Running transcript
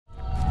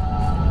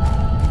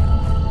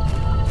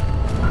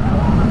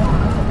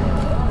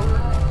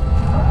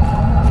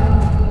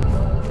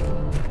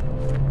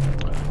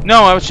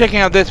No, I was checking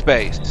out this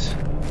base.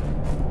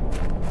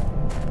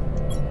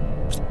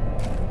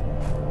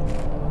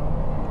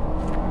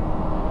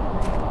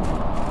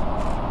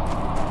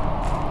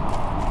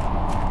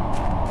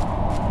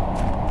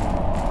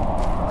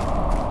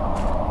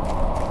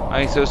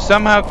 Okay, so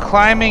somehow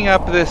climbing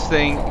up this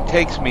thing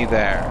takes me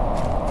there.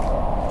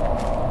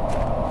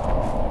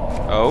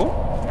 Oh?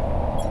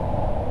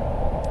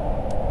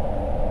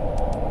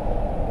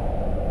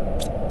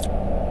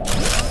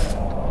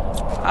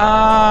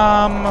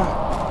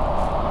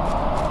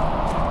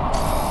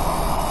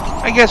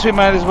 I guess we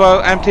might as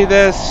well empty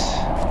this.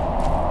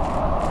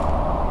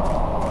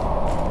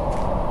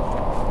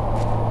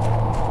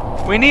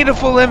 We need a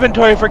full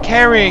inventory for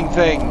carrying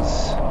things.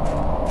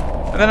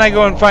 And then I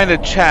go and find a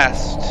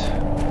chest.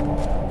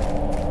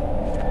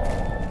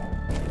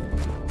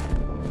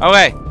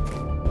 Okay.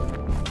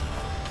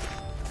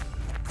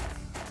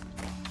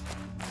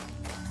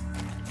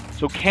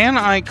 So can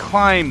I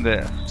climb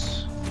this?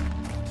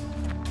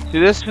 See,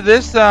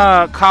 this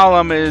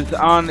column is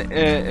on.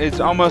 It's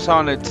almost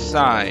on its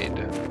side.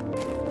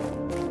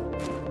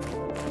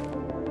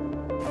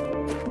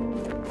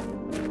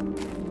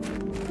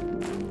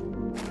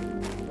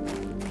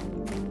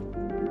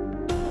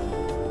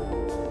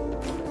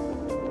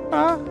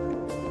 Huh?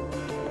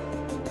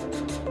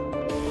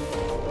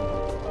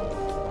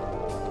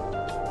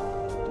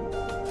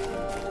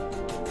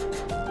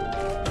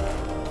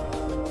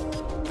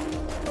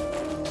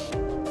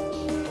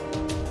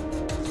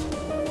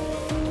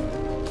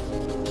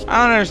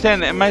 I don't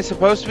understand. Am I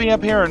supposed to be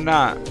up here or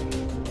not?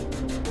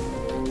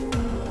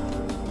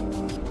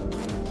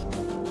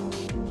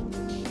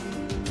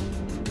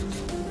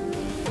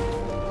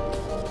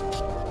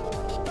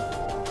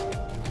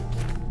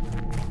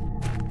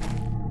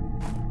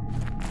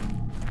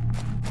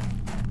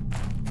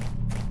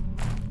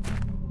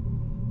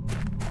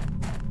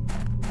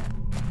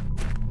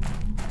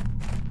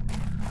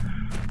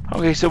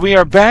 Okay, so we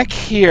are back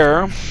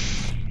here.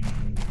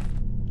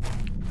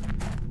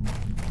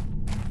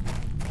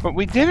 But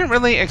we didn't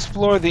really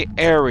explore the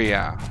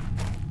area.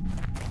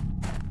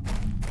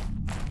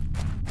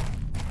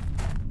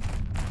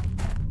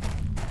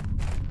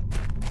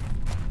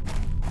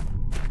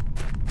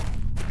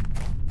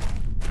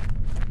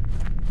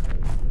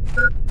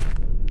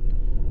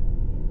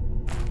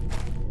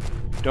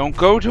 Don't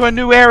go to a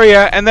new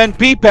area and then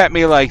beep at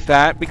me like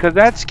that, because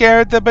that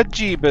scared the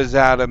bejeebas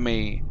out of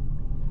me.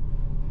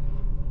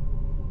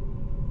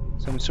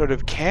 Some sort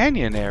of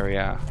canyon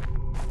area.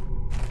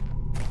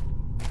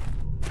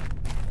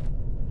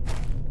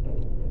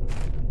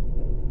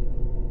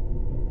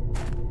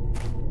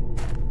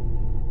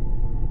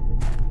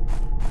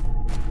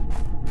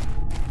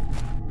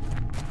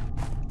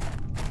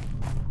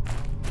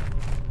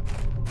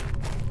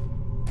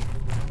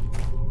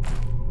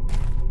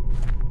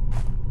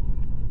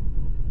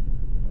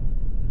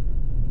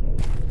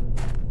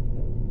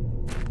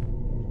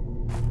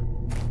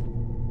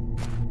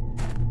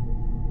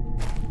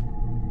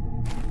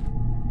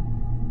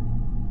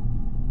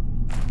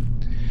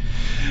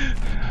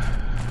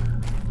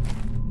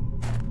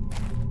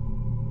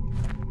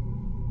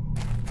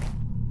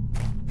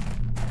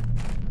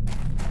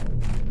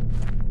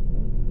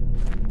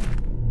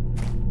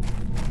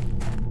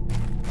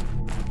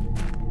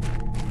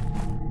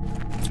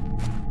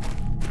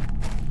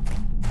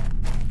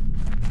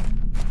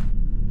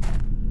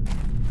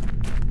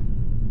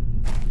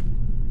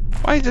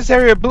 Why is this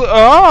area blue?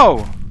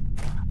 Oh!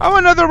 Oh,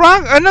 another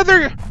rock!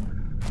 Another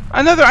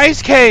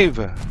ice cave!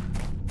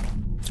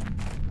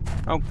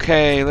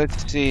 Okay,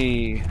 let's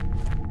see.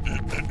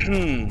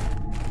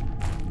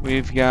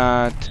 We've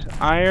got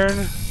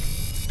iron,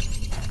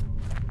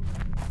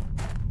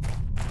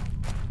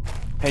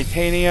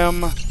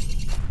 titanium,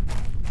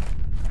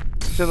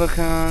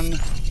 silicon,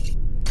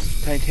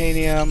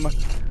 titanium,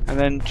 and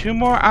then 2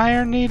 more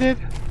iron needed.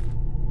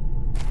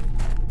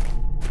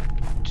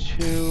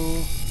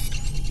 2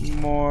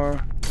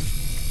 more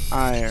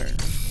iron.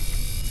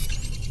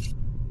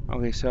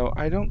 Okay, so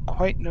I don't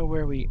quite know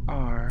where we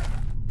are.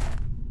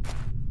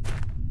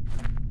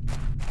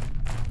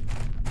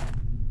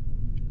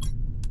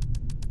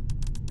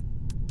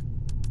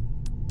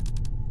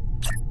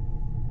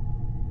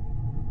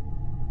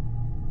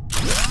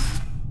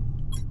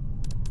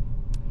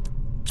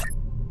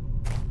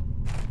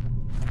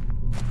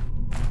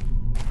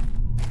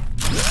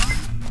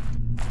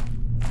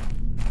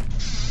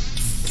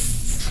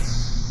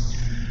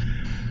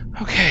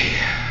 Okay.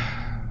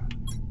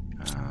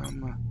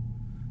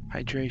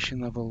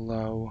 Hydration level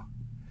low.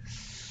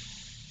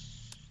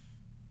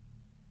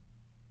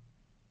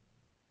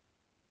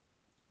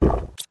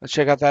 Let's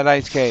check out that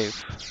ice cave.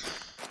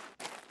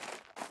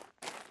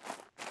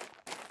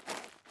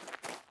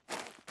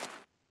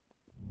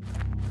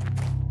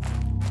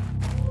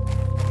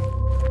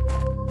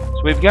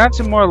 So we've got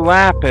some more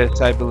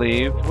lapis, I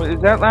believe. What,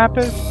 is that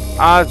lapis?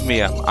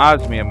 Osmium.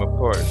 Osmium, of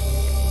course.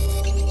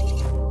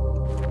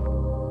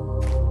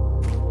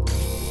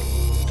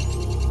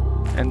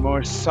 And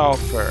more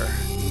sulfur.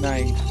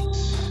 Nice.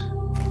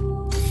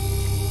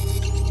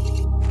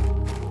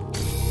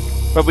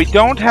 But we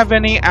don't have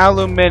any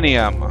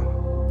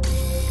aluminium.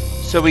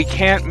 So we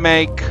can't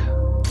make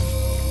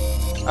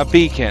a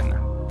beacon.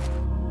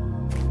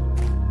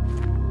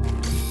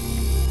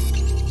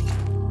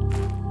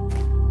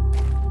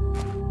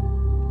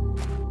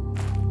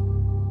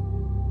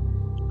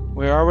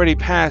 We're already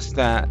past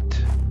that.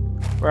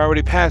 We're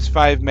already past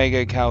 5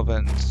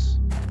 megakelvins.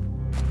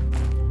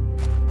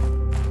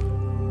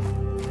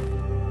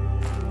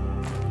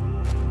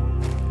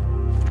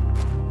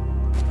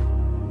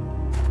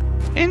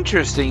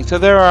 Interesting, so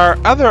there are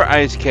other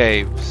ice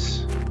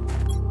caves.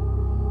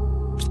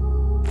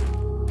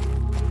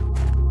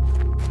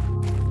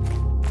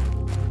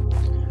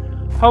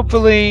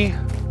 Hopefully,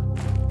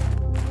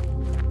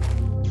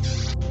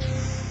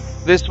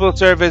 this will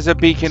serve as a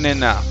beacon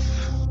enough.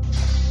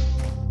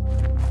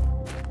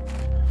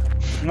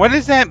 What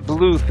is that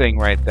blue thing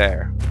right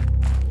there?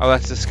 Oh,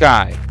 that's the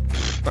sky.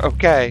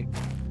 Okay.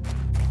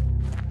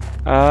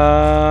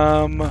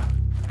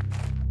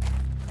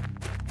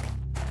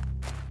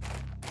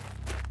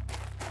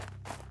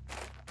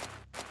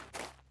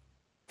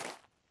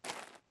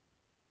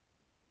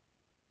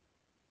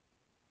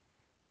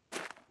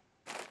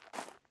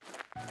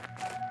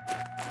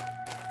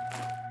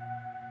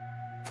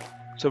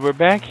 So we're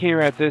back here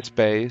at this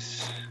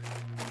base.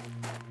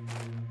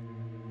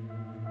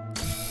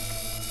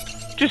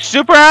 Just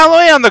super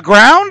alloy on the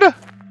ground?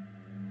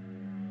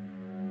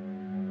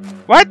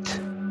 What?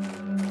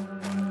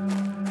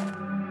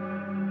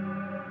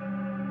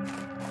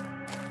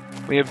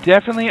 We have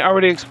definitely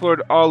already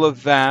explored all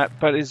of that,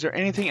 but is there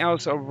anything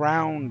else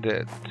around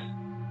it?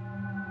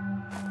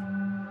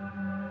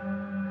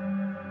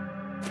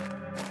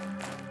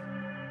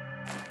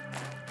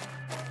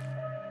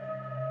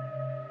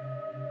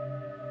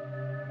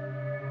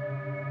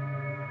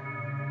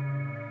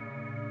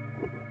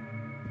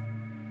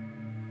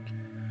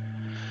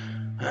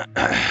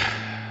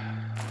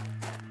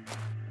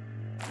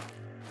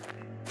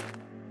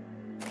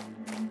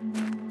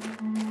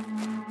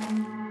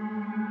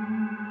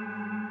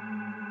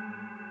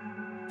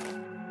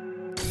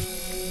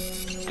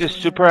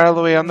 Just super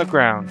alloy on the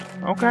ground.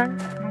 Okay,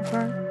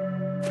 okay.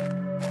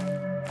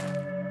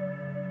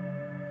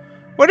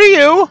 What are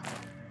you?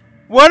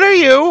 What are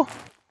you?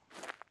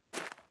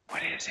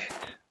 What is it?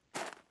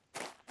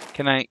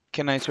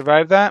 Can I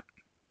survive that?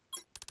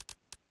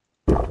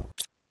 Okay,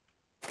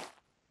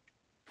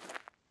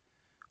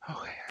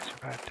 I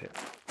survived it.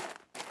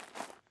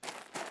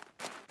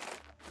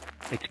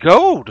 It's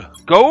gold!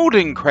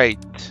 Golden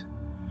crate!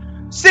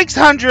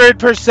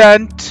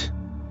 600%!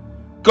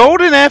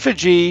 Golden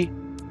effigy!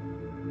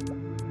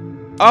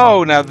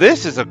 Oh, now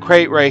this is a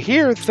crate right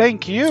here,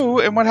 thank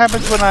you! And what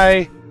happens when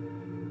I...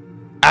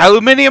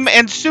 Aluminium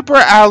and super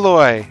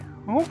alloy!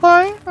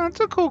 Okay,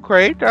 that's a cool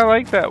crate, I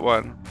like that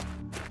one.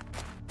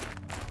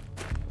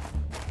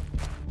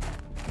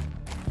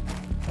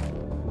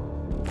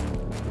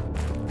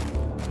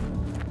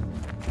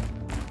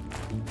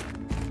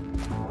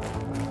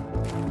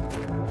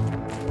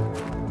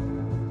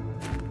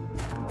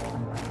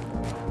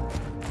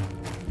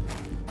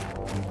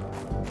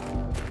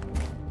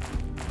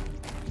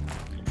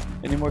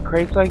 Any more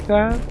crates like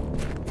that?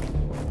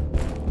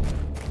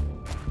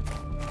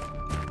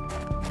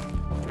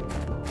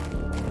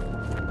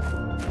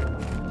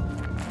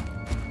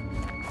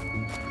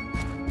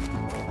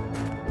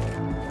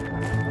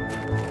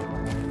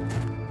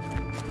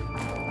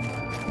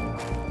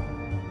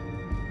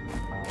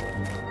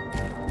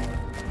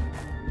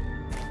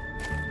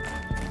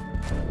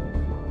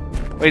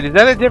 Wait, is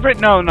that a different?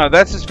 No,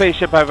 that's a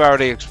spaceship I've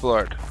already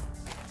explored.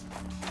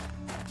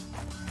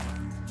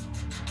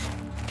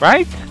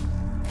 Right?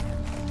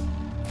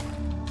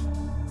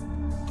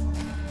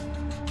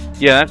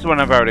 Yeah, that's the one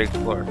I've already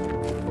explored.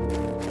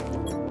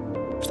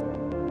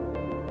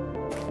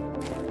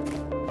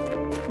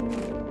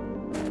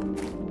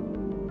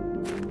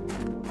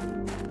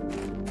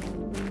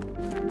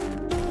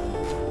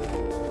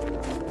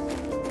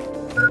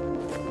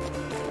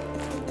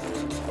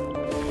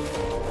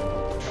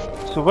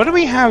 So what do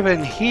we have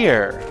in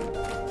here?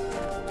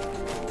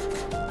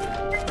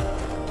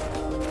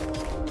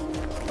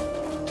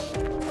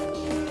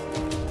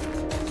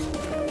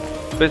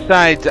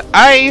 Besides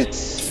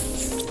ice,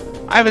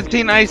 I haven't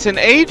seen ice in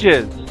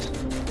ages.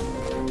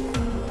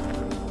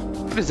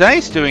 What is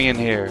ice doing in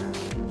here?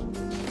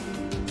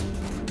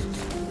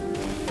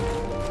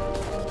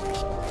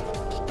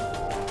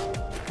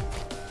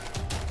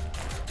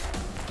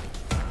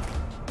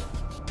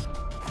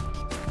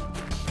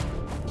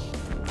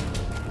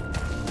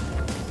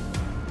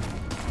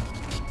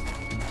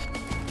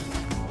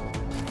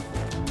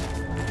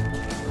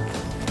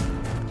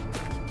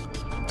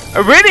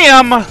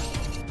 Iridium!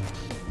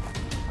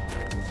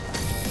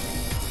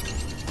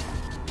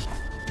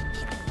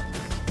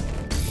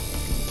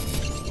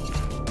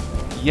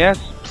 Yes,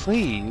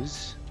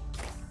 please.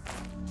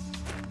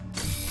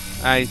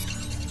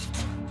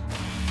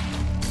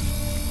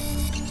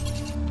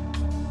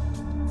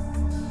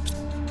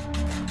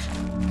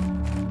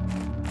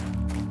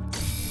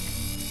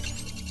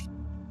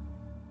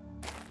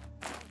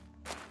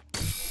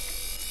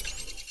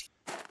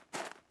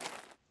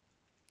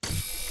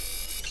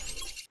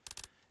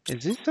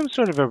 Is this some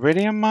sort of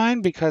iridium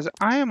mine? Because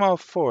I am all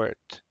for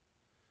it.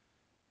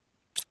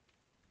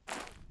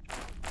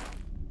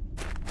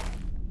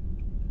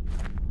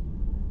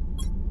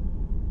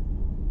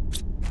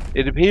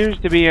 It appears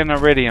to be an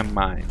iridium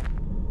mine.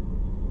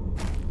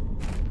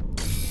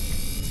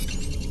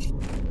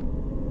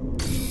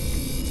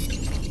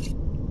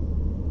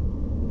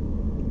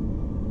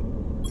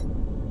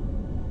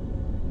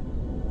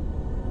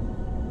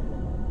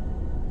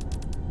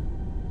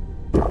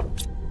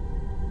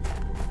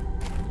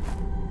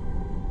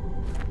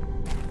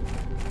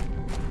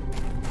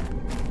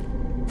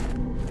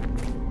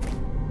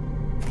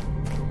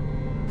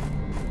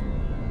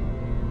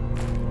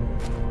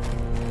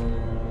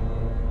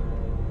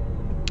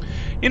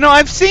 You know,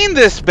 I've seen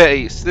this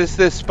base,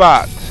 this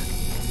spot.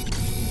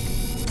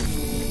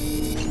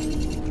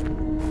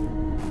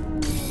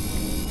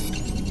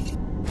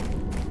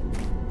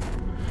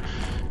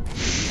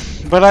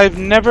 But I've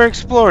never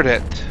explored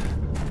it.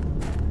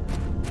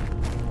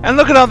 And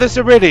look at all this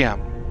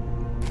iridium.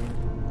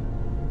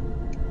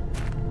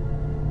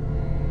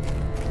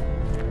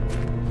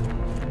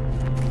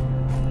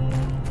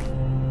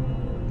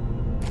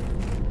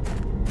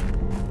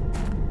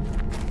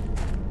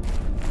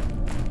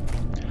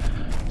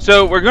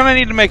 So we're gonna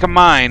need to make a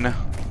mine.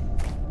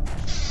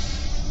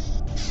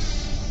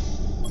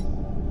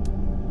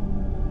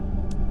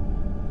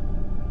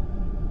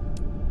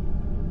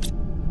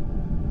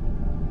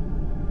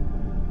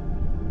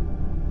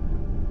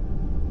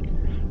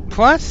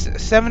 Plus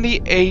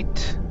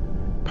 78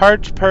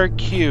 parts per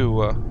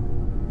Q.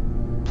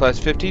 Plus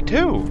 52.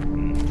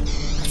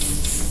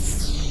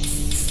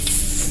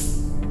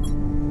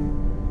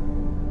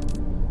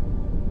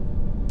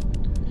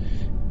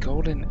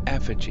 Golden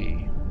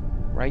effigy.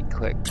 Right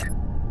click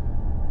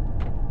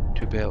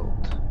to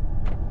build.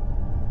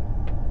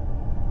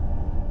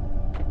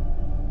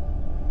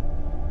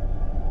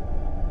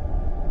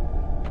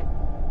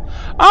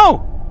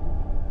 Oh!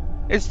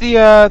 It's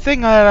the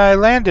thing that I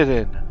landed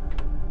in.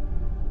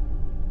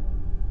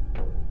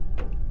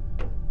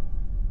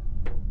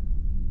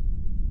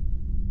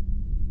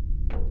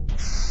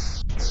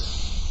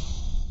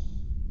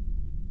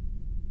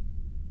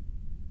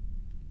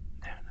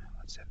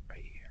 Let's set it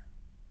right here.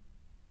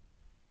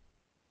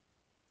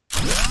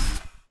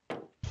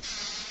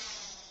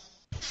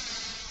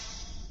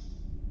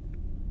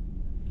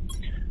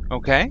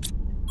 Okay.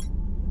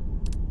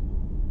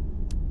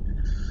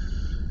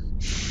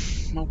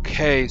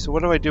 Okay, so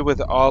what do I do with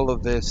all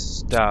of this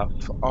stuff?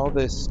 All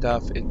this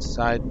stuff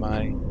inside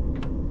my...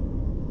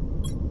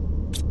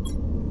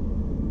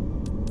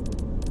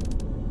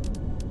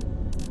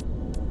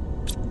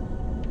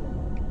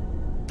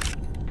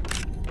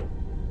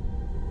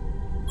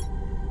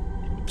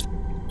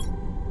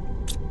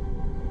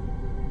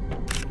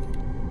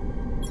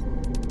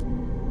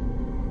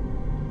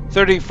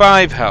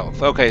 $35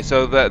 health. Okay,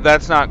 so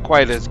that's not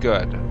quite as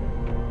good.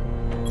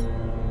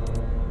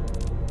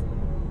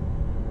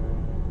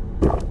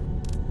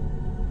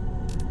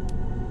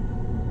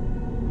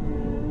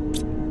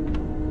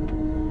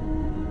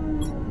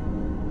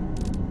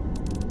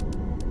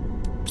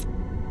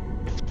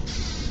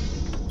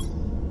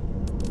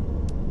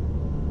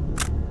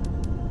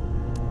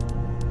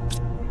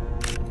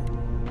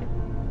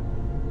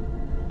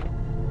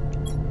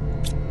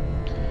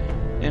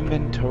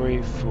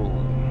 Inventory full.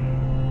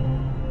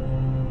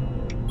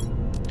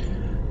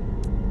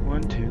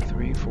 1, 2,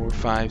 3, 4,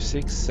 5,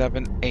 6,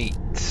 7, 8.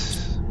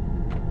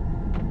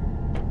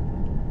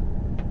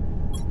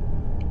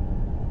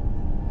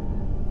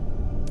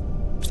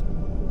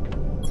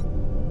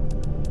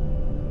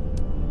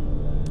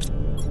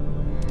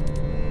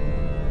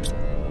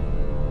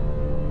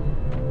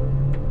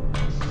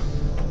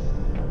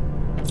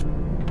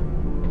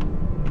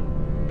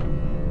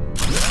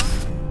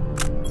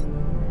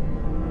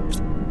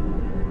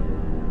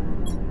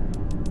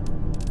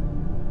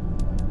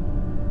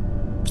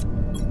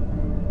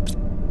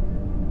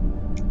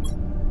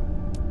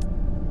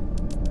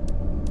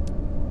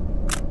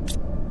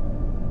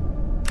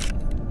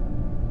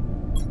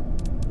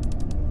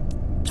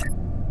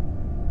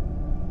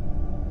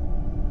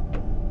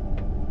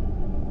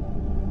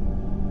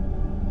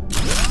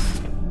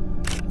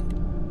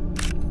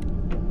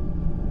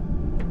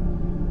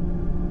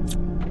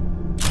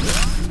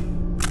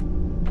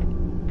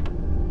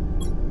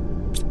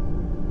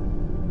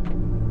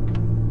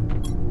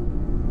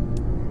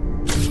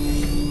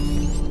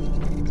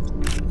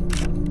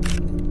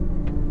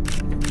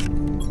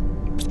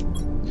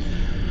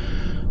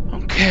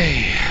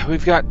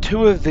 We've got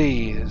 2 of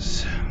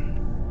these.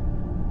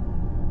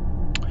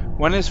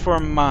 One is for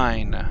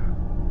mine.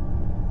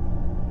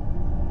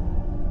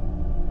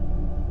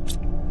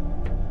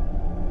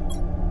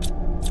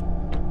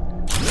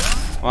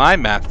 Well, I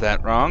mapped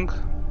that wrong.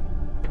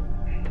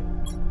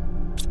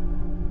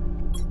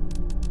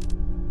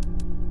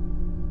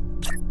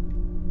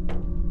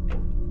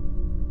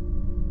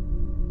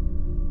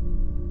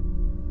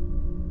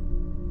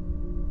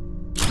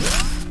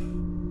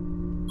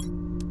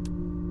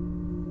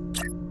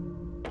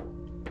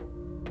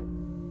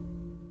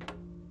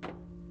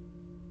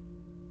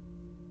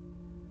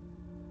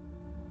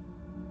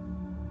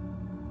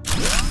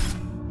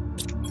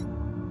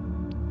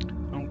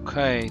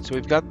 Okay, so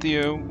we've got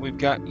you. We've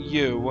got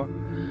you.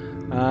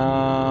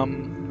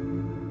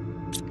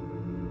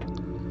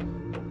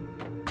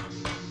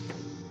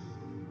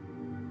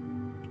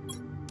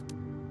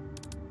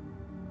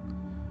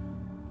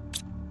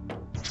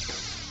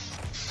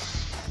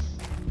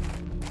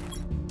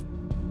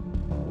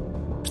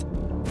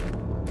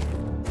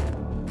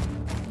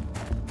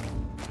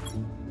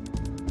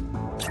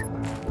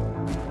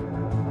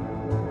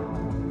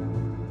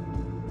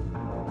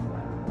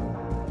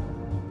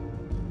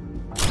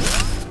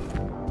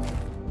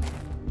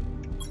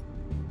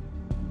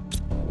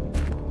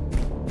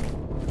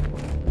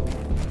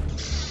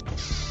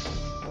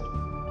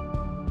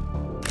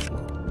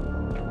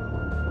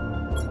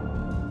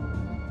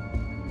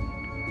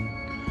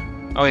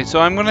 Okay,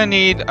 so I'm gonna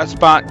need a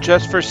spot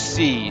just for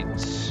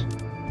seeds.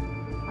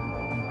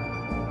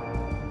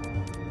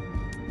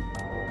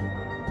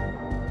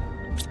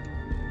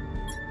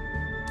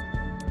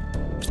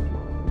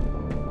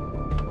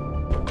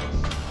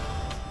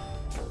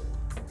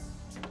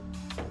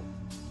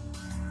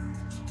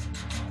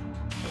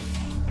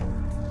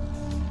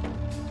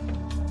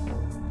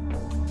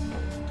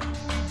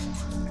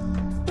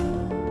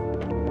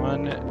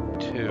 One,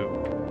 two.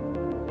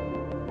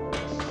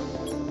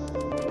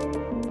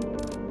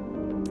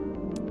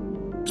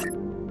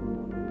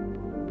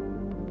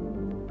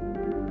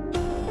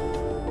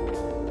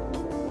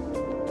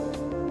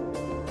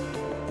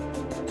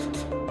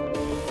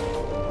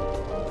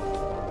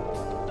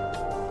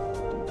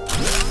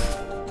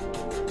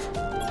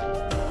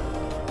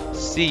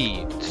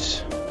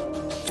 Seeds.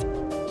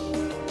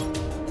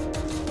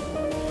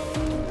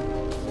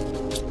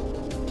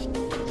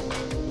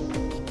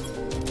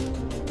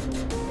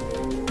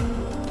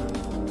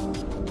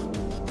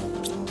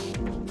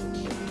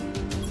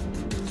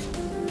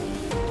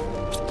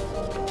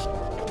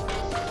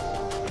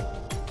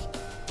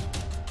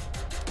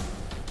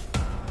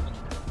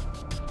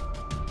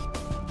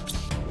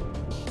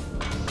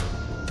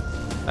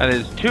 That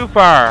is too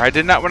far. I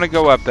did not want to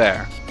go up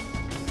there.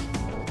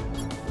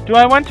 Do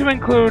I want to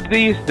include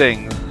these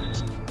things?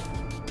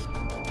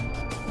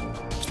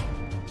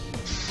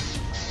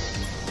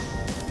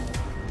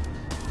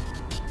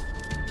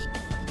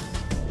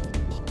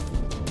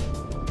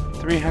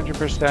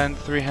 %,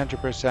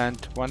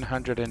 300%,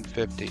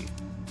 150.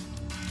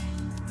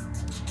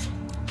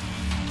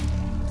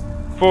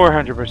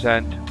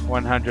 400%,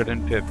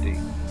 150.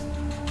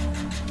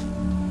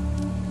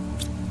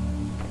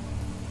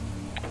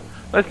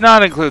 Let's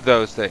not include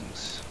those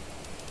things.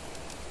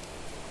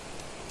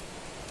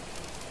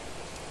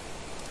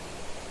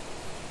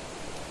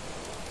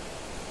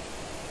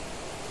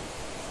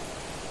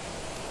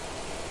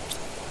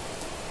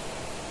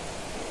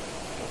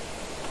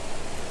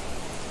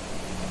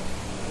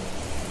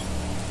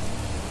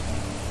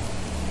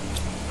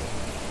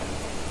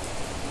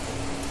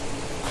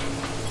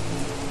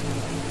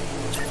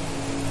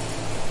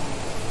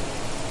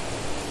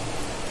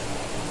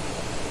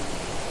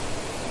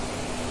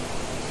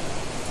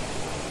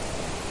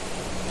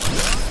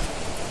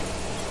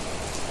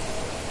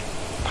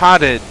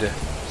 Potted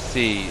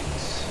seeds.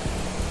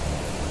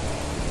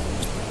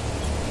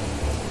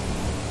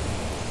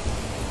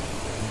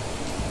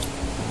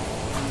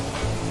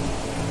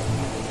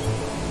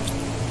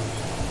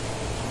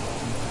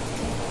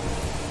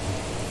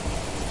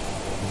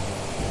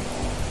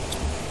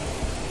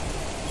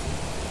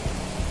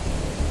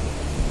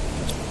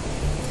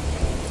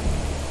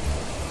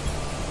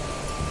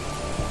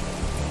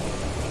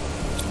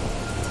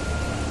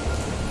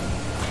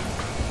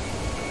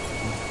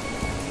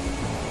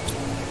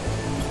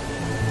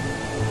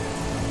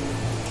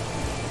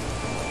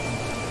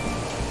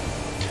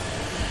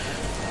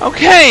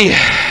 Okay,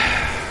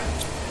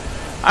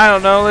 I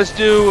don't know, let's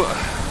do,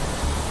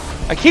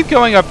 I keep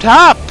going up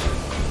top,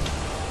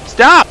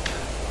 stop.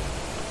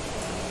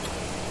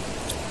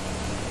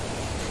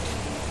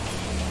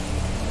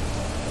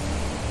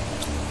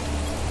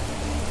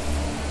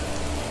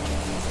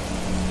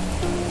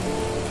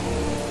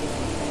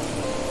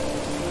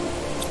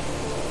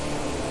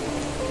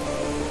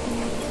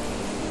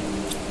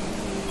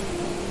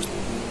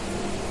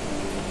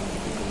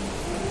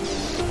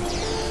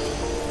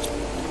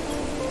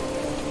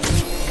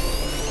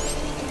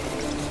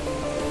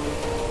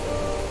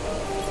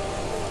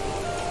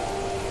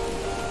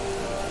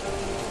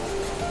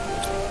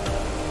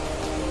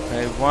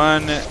 Okay,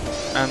 1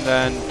 and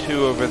then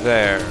 2 over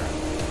there.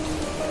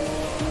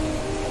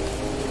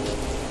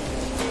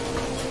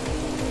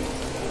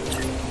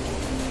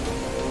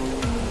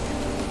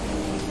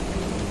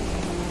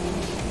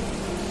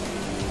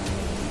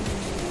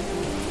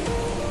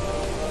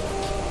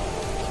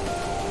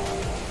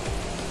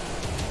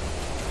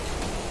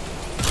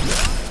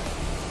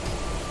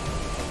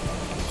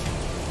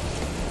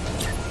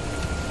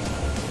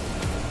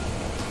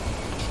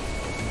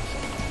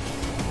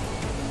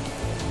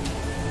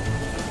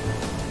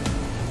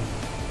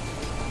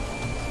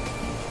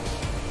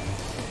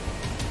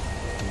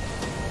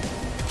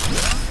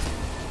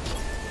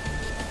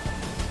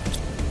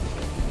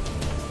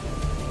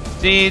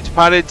 Seeds,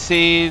 potted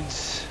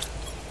seeds.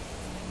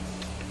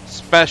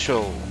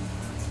 special.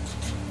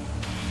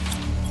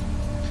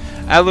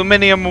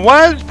 Aluminium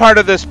was part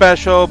of the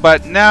special,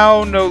 but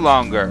now no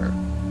longer.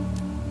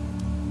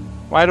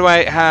 Why do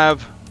I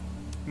have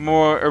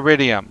more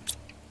iridium?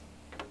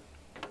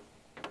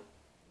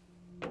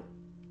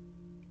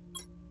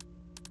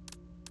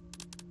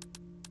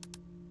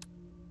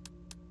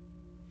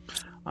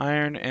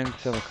 Iron and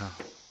silicon.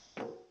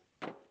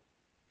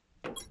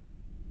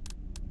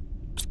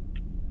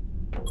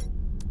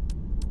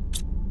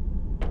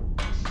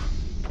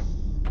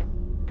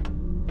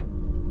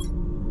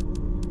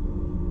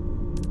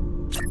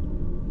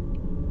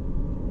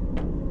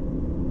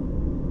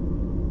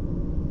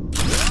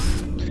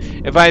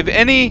 If I have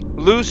any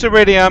loose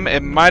iridium,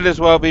 it might as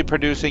well be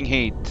producing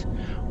heat.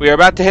 We are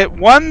about to hit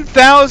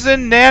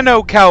 1,000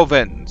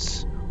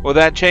 nanokelvins. Will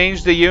that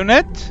change the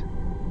unit?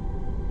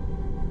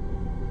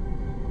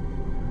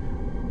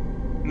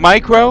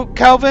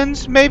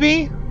 Microkelvins,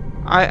 maybe?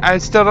 I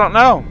still don't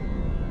know.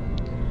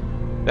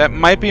 That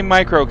might be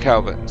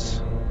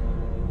microkelvins.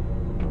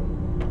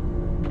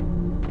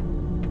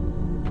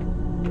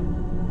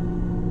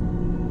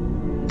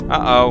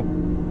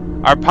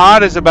 Uh-oh. Our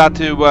pod is about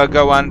to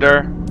go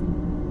under.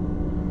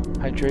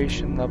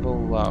 Hydration level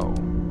low.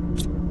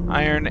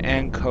 Iron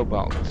and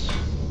cobalt.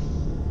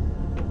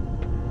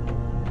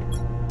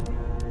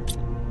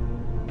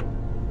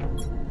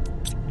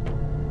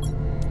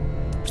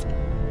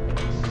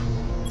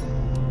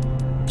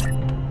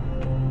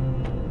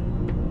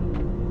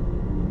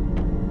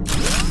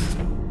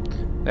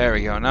 There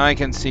we go. Now I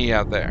can see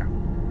out there.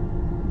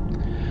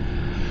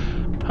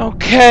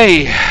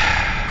 Okay.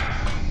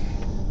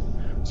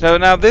 So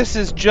now this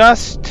is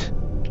just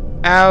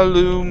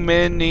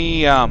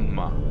aluminium.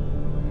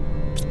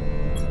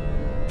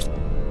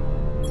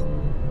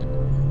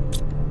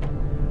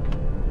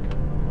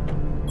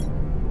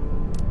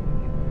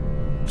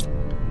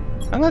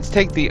 And let's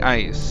take the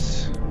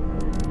ice.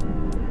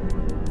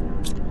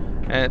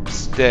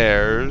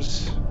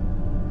 Upstairs.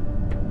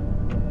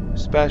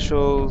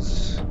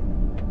 Specials.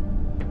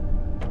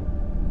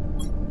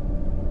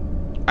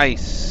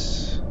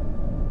 Ice.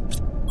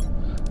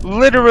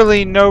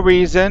 Literally no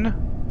reason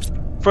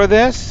for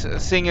this,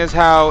 seeing as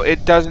how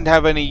it doesn't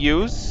have any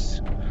use,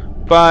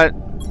 but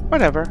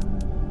whatever.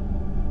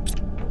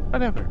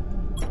 Whatever.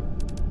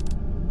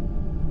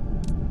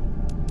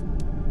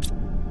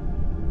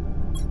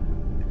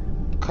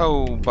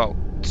 Cobalt.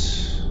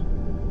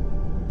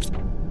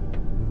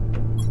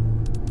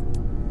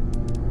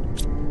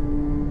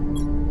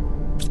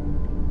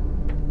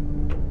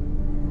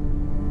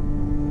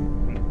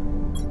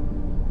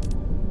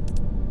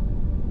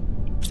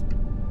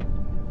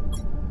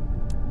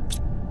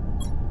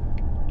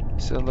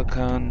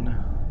 Silicon,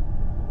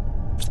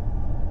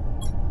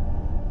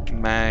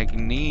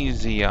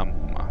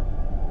 magnesium.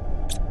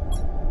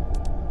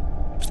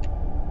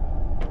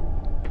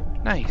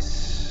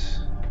 Nice.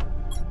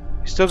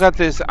 We still got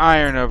this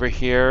iron over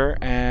here,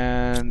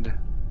 and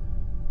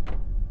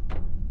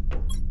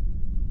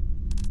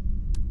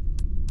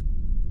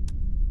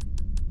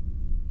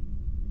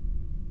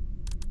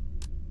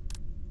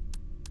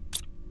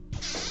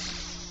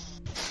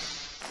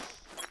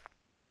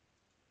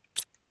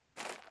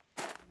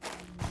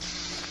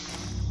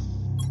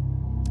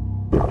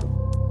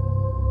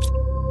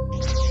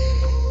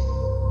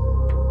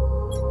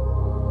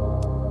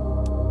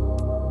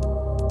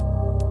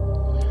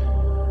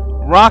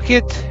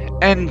rocket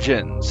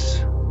engines.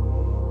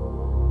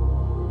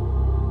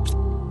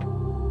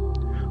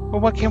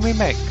 Well, what can we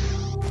make?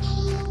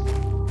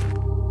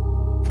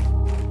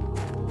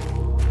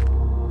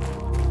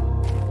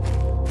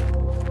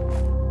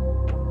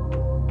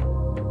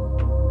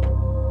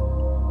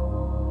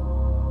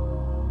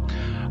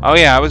 Oh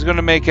yeah, I was going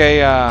to make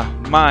a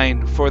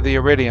mine for the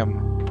iridium.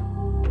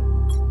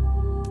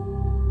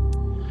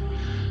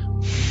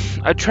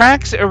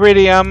 Attracts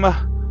iridium,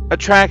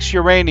 attracts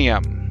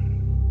uranium.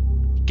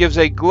 Gives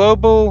a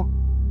global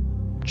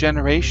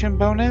generation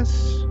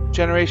bonus?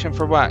 Generation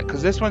for what?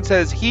 Because this one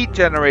says heat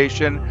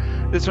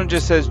generation. This one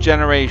just says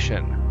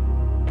generation.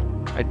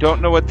 I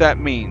don't know what that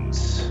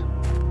means.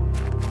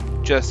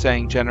 Just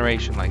saying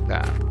generation like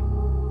that.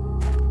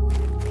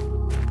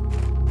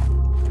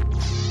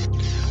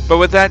 But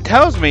what that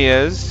tells me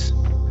is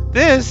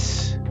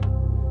this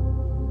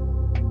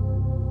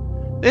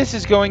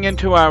is going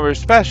into our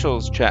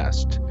specials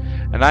chest,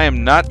 and I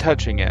am not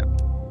touching it.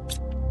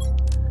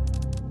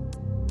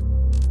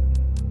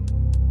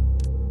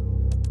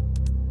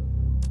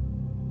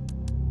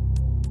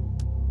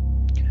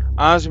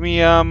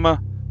 Osmium,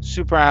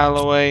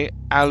 superalloy,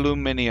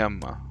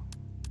 aluminium.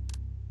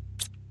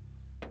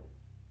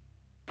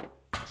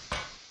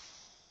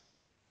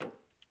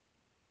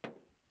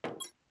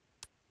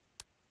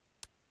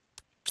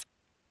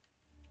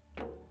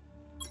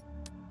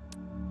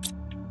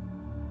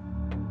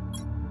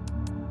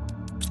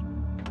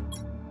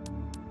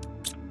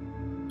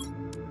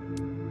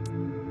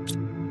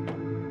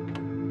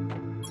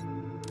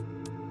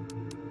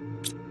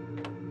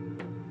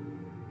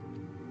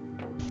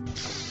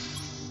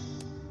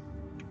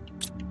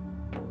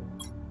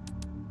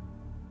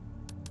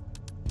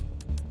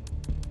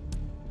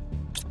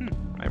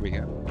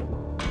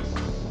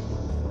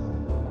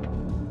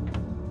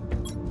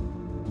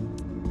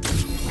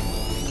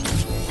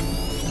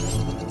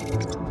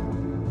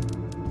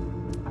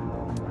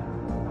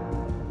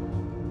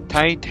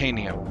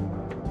 Titanium.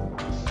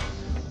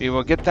 We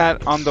will get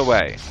that on the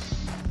way.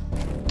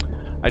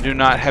 I do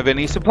not have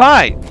any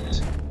supplies.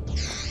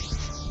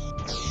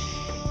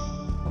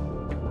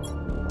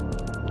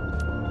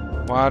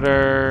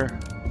 Water.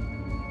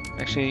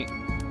 Actually,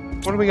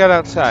 what do we got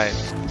outside?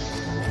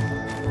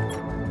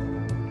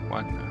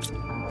 One.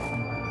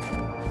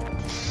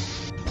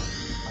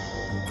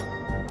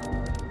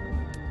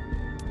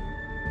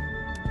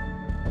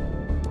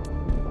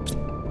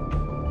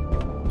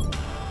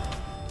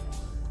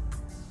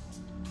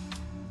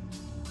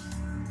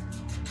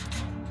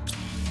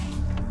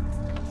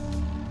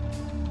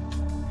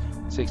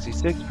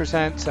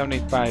 66%,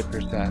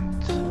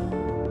 75%.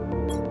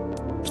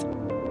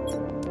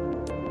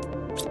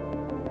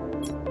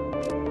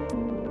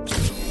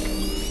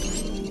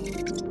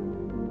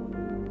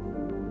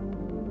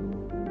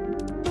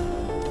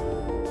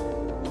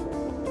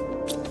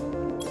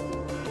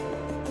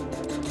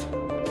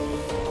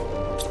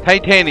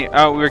 Titanium.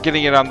 Oh, we're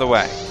getting it on the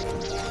way.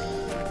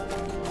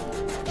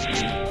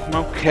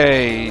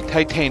 Okay,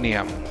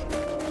 titanium.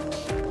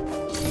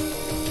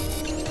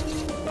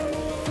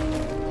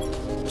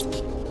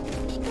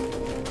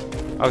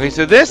 Okay,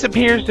 so this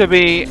appears to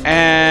be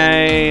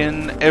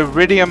an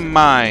Iridium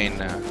mine.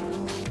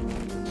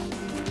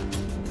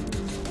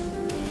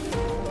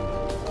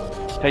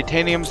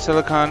 Titanium,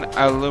 silicon,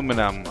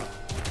 aluminum.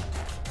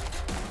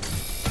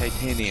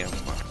 Titanium.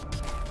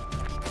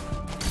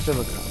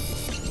 Silicon.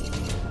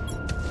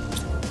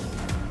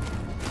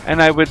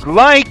 And I would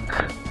like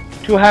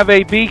to have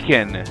a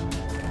beacon.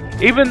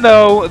 Even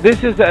though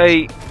this is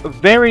a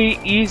very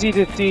easy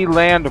to see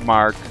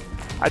landmark,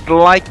 I'd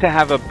like to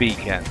have a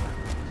beacon.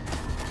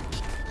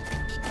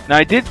 Now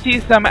I did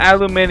see some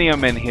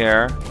aluminium in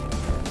here.